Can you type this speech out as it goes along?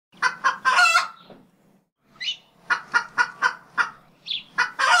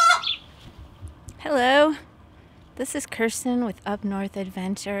This is Kirsten with Up North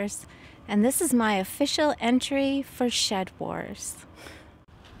Adventures, and this is my official entry for SHEDWARS.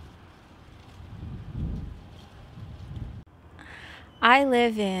 I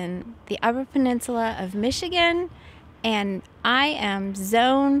live in the Upper Peninsula of Michigan, and I am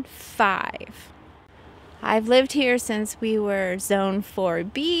Zone 5. I've lived here since we were Zone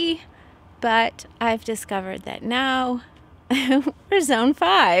 4B, but I've discovered that now we're Zone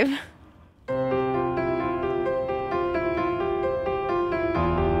 5.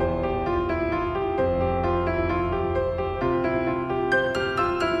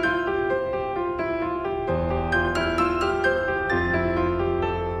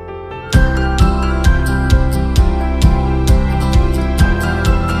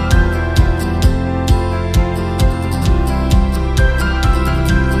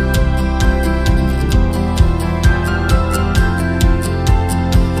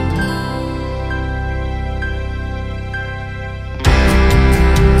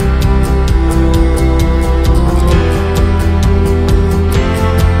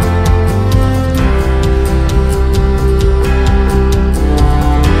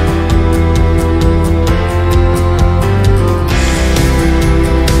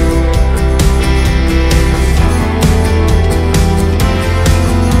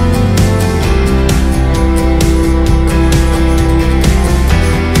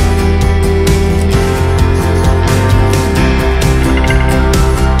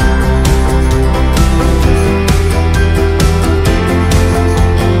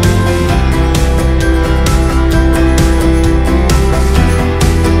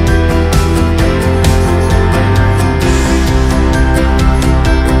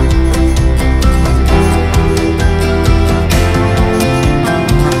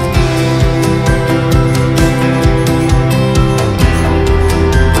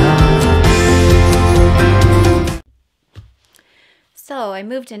 So I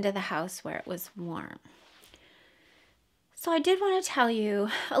moved into the house where it was warm. So I did want to tell you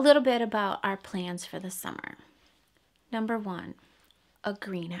a little bit about our plans for the summer. Number one, a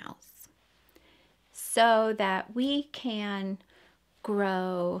greenhouse, so that we can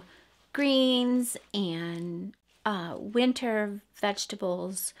grow greens and winter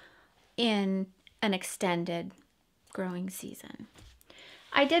vegetables in an extended growing season.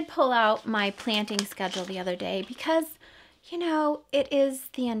 I did pull out my planting schedule the other day because you know, it is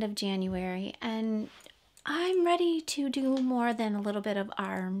the end of January and I'm ready to do more than a little bit of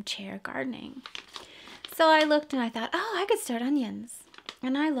armchair gardening. So I looked and I thought, oh, I could start onions.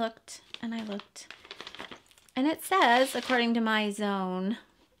 And I looked and I looked. And it says, according to my Zone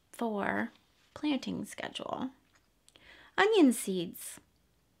 4 planting schedule, onion seeds.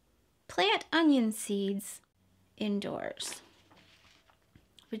 Plant onion seeds indoors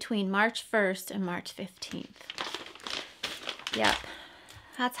between March 1st and March 15th. Yep,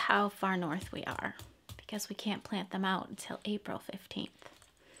 that's how far north we are, because we can't plant them out until April 15th.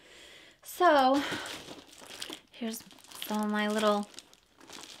 So, here's some of my little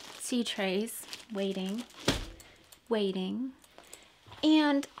seed trays waiting.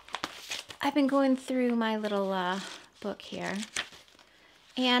 And I've been going through my little book here,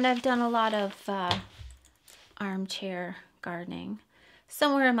 and I've done a lot of armchair gardening.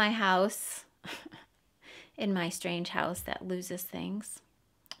 Somewhere in my house, in my strange house that loses things,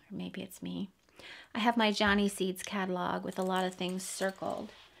 or maybe it's me, I have my Johnny Seeds catalog with a lot of things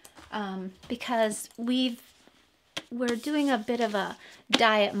circled because we're doing a bit of a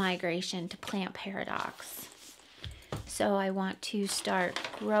diet migration to plant paradox. So I want to start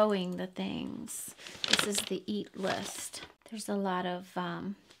growing the things. This is the eat list. There's a lot of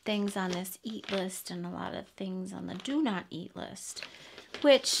things on this eat list and a lot of things on the do not eat list,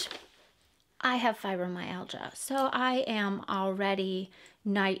 which I have fibromyalgia, so I am already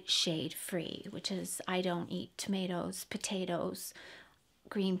nightshade free, which is I don't eat tomatoes, potatoes,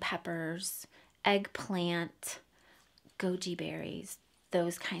 green peppers, eggplant, goji berries,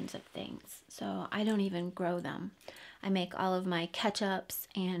 those kinds of things. So I don't even grow them. I make all of my ketchups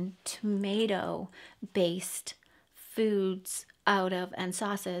and tomato-based foods and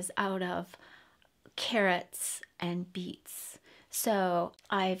sauces out of carrots and beets. So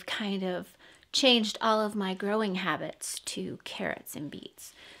I've kind of changed all of my growing habits to carrots and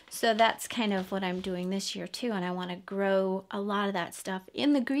beets. So that's kind of what I'm doing this year too, and I want to grow a lot of that stuff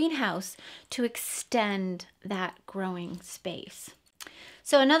in the greenhouse to extend that growing space.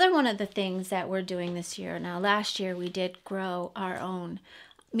 So another one of the things that we're doing this year, now last year we did grow our own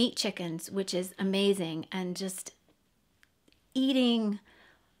meat chickens, which is amazing, and just eating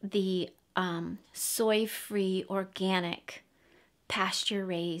the soy-free, organic,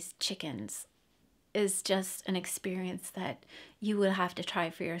 pasture-raised chickens is just an experience that you will have to try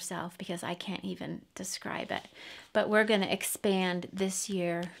for yourself because I can't even describe it. But we're going to expand this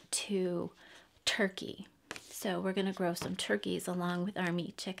year to turkey. So we're going to grow some turkeys along with our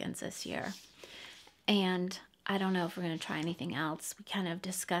meat chickens this year. And I don't know if we're going to try anything else. We kind of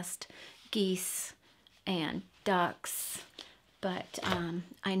discussed geese and ducks, but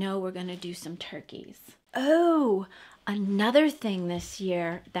I know we're going to do some turkeys. Oh, another thing this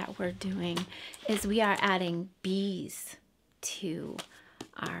year that we're doing is we are adding bees to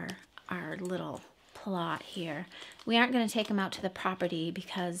our little plot here. We aren't going to take them out to the property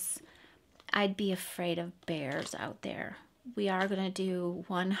because I'd be afraid of bears out there. We are going to do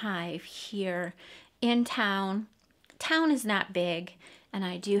one hive here in town. Town is not big, and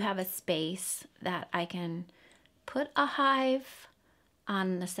I do have a space that I can put a hive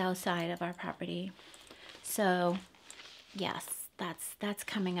on the south side of our property. So yes, that's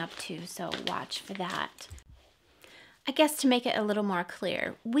coming up too, so watch for that. I guess to make it a little more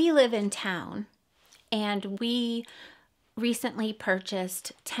clear, we live in town and we recently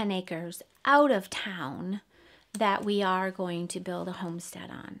purchased 10 acres out of town that we are going to build a homestead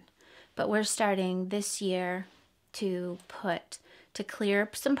on. But we're starting this year to clear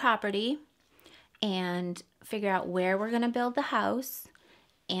up some property and figure out where we're going to build the house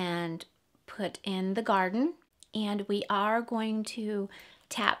and put in the garden. And we are going to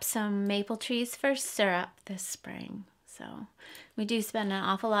tap some maple trees for syrup this spring. So we do spend an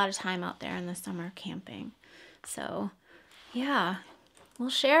awful lot of time out there in the summer camping. So yeah, we'll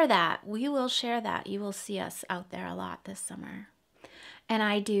share that. We will share that. You will see us out there a lot this summer. And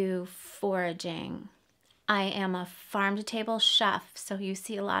I do foraging. I am a farm-to-table chef, so you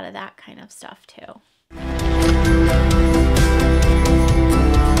see a lot of that kind of stuff too.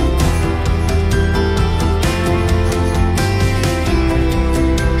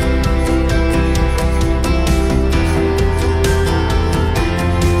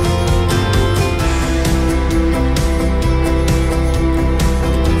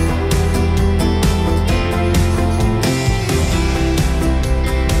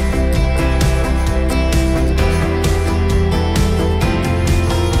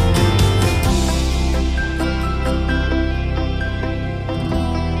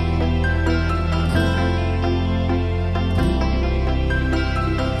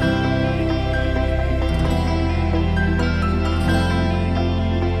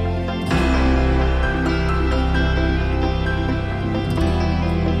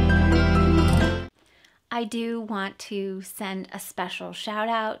 I do want to send a special shout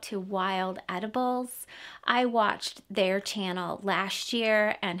out to Wild Edibles. I watched their channel last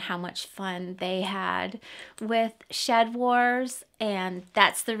year and how much fun they had with Shed Wars, and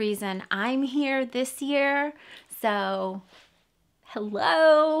that's the reason I'm here this year. So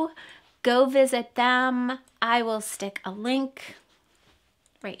hello, go visit them. I will stick a link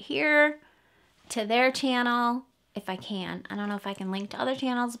right here to their channel if I can. I don't know if I can link to other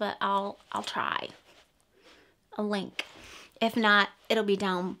channels, but I'll try a link. If not, it'll be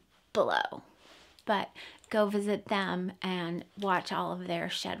down below. But go visit them and watch all of their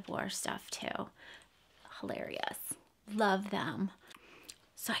Shed War stuff too. Hilarious. Love them.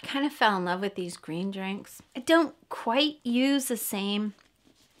 So I kind of fell in love with these green drinks. I don't quite use the same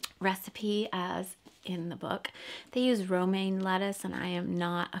recipe as in the book. They use romaine lettuce, and I am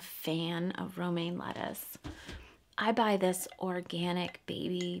not a fan of romaine lettuce. I buy this organic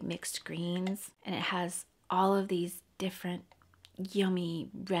baby mixed greens, and it has all of these different yummy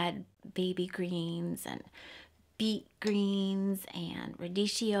red baby greens and beet greens and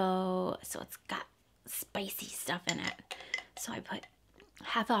radicchio. So it's got spicy stuff in it. So I put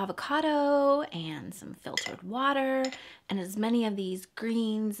half avocado and some filtered water and as many of these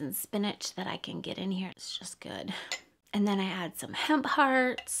greens and spinach that I can get in here. It's just good. And then I add some hemp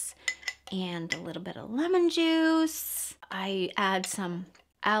hearts and a little bit of lemon juice. I add some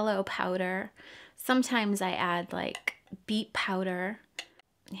aloe powder. Sometimes I add like beet powder.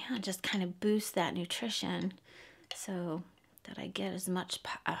 Yeah, just kind of boost that nutrition so that I get as much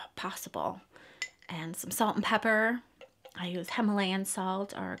possible. And some salt and pepper. I use Himalayan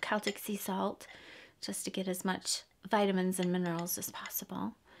salt or Celtic sea salt just to get as much vitamins and minerals as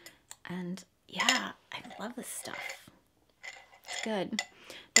possible. And yeah, I love this stuff. It's good.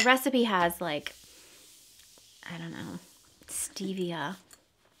 The recipe has like, I don't know, stevia,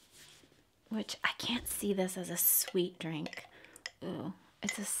 which I can't see this as a sweet drink. Ooh,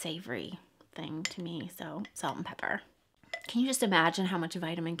 it's a savory thing to me, so salt and pepper. Can you just imagine how much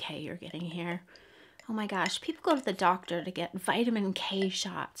vitamin K you're getting here? Oh my gosh, people go to the doctor to get vitamin K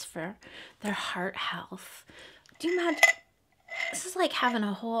shots for their heart health. Do you imagine? This is like having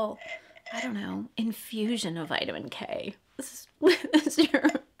a whole I don't know, infusion of vitamin K.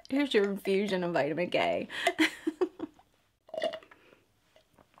 Here's your infusion of vitamin K. You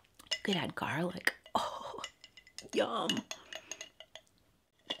could add garlic. Oh, yum.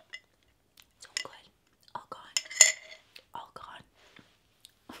 So good. All gone. All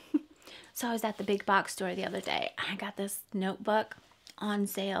gone. So I was at the big box store the other day. I got this notebook on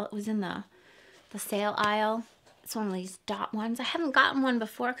sale. It was in the sale aisle. It's one of these dot ones. I haven't gotten one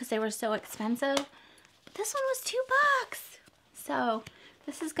before because they were so expensive. But this one was $2. So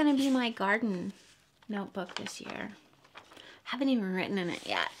this is going to be my garden notebook this year. Haven't even written in it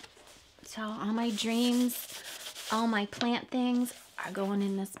yet. So all my dreams, all my plant things are going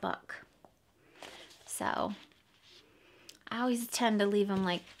in this book. So I always tend to leave them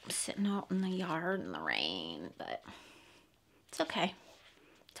like sitting out in the yard in the rain, but it's okay.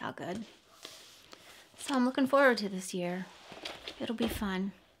 It's all good. So I'm looking forward to this year. It'll be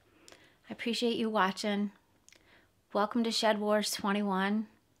fun. I appreciate you watching. Welcome to SHEDWARS21.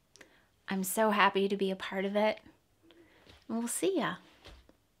 I'm so happy to be a part of it. And we'll see ya.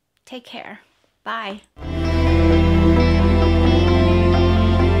 Take care. Bye.